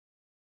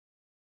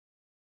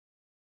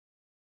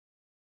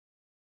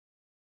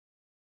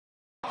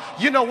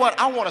You know what?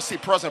 I want to see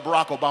President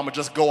Barack Obama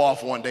just go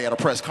off one day at a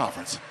press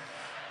conference.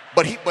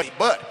 But he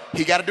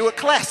got to do it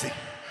classy.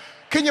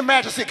 Can you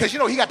imagine? Because you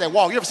know he got that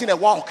walk. You ever seen that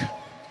walk?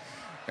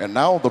 And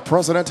now the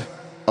President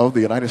of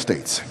the United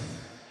States.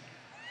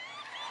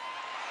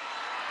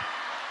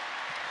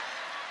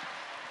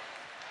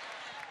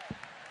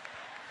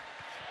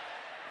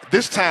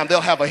 This time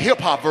they'll have a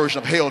hip-hop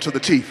version of Hail to the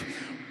Teeth.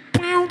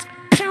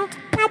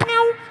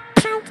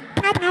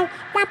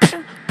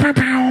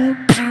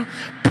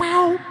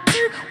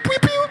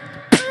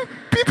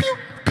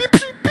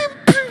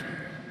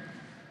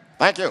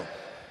 Thank you.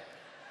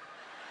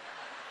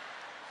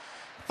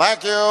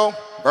 Thank you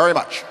very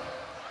much.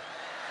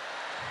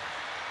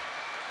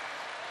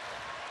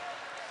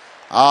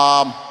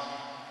 I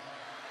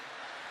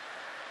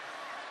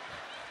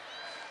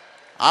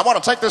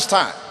want to take this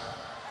time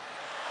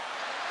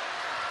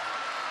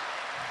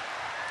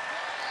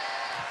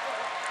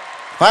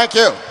Thank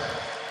you.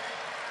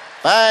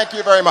 Thank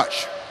you very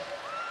much.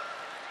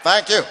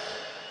 Thank you.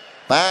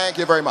 Thank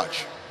you very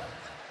much.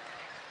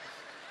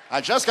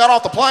 I just got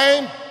off the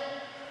plane,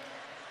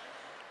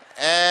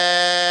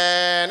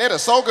 and it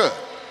is so good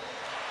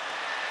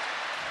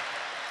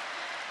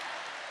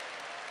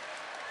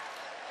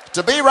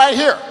to be right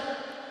here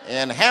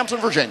in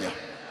Hampton, Virginia,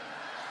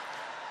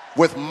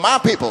 with my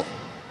people.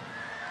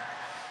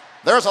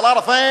 There's a lot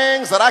of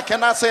things that I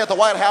cannot say at the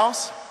White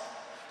House,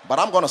 but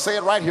I'm going to say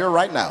it right here,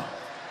 right now.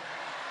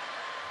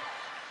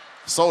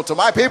 So to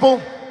my people,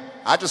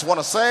 I just want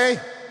to say,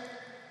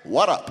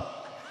 what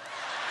up?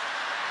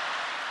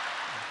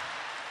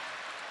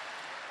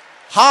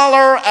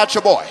 Holler at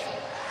your boy.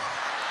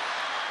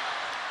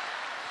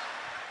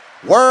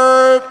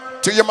 Word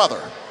to your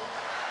mother.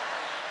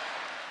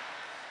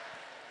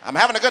 I'm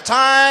having a good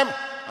time.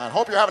 I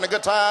hope you're having a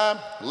good time.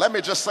 Let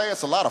me just say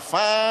it's a lot of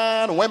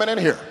fine women in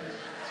here.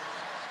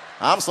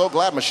 I'm so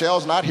glad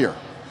Michelle's not here.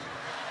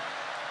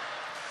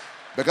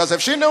 Because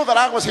if she knew that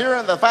I was here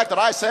and the fact that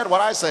I said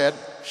what I said,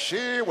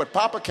 she would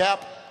pop a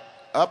cap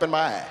up in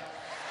my eye.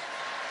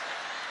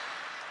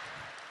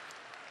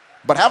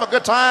 But have a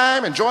good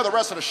time, enjoy the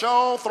rest of the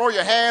show, throw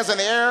your hands in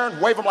the air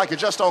and wave them like you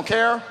just don't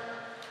care.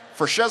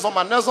 For shizzle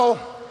my nizzle,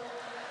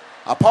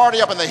 a party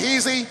up in the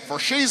heezy, for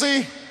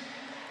sheezy,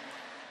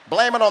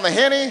 blame it on the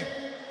Henny,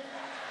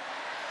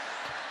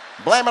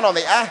 blame it on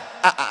the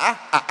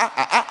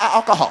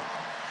alcohol.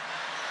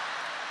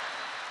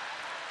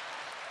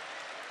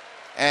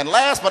 And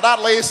last but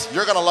not least,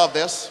 you're gonna love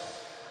this.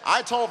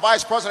 I told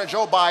Vice President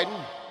Joe Biden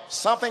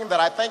something that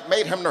I think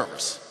made him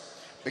nervous.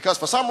 Because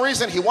for some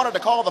reason, he wanted to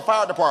call the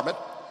fire department,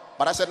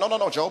 but I said,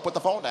 no, Joe, put the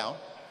phone down.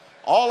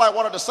 All I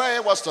wanted to say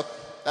was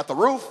that the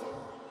roof,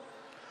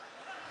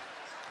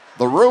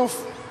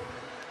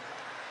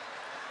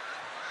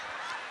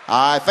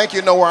 I think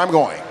you know where I'm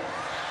going.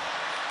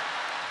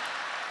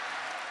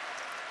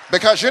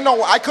 Because you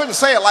know, I couldn't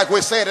say it like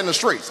we say it in the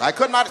streets. I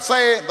could not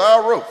say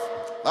the roof.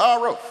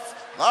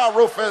 The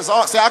roof is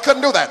on. See, I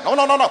couldn't do that.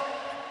 No.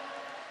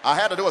 I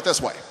had to do it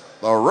this way.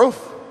 The roof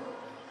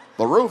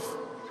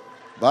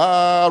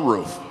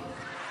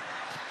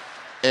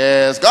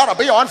is gonna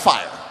be on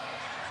fire.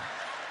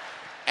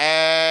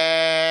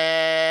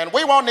 And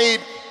we won't need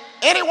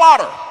any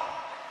water.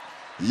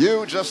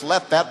 You just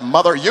let that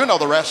mother, you know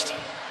the rest.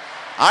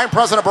 I'm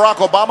President Barack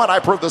Obama and I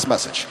approve this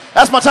message.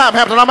 That's my time,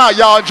 Hampton. I'm out,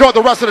 y'all. Enjoy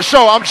the rest of the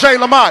show. I'm Jay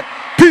Lamont.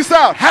 Peace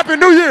out. Happy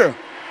New Year.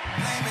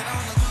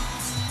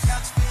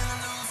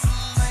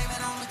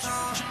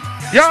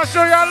 Y'all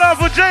show y'all love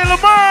for Jay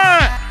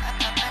Lamont.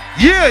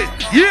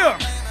 Yeah.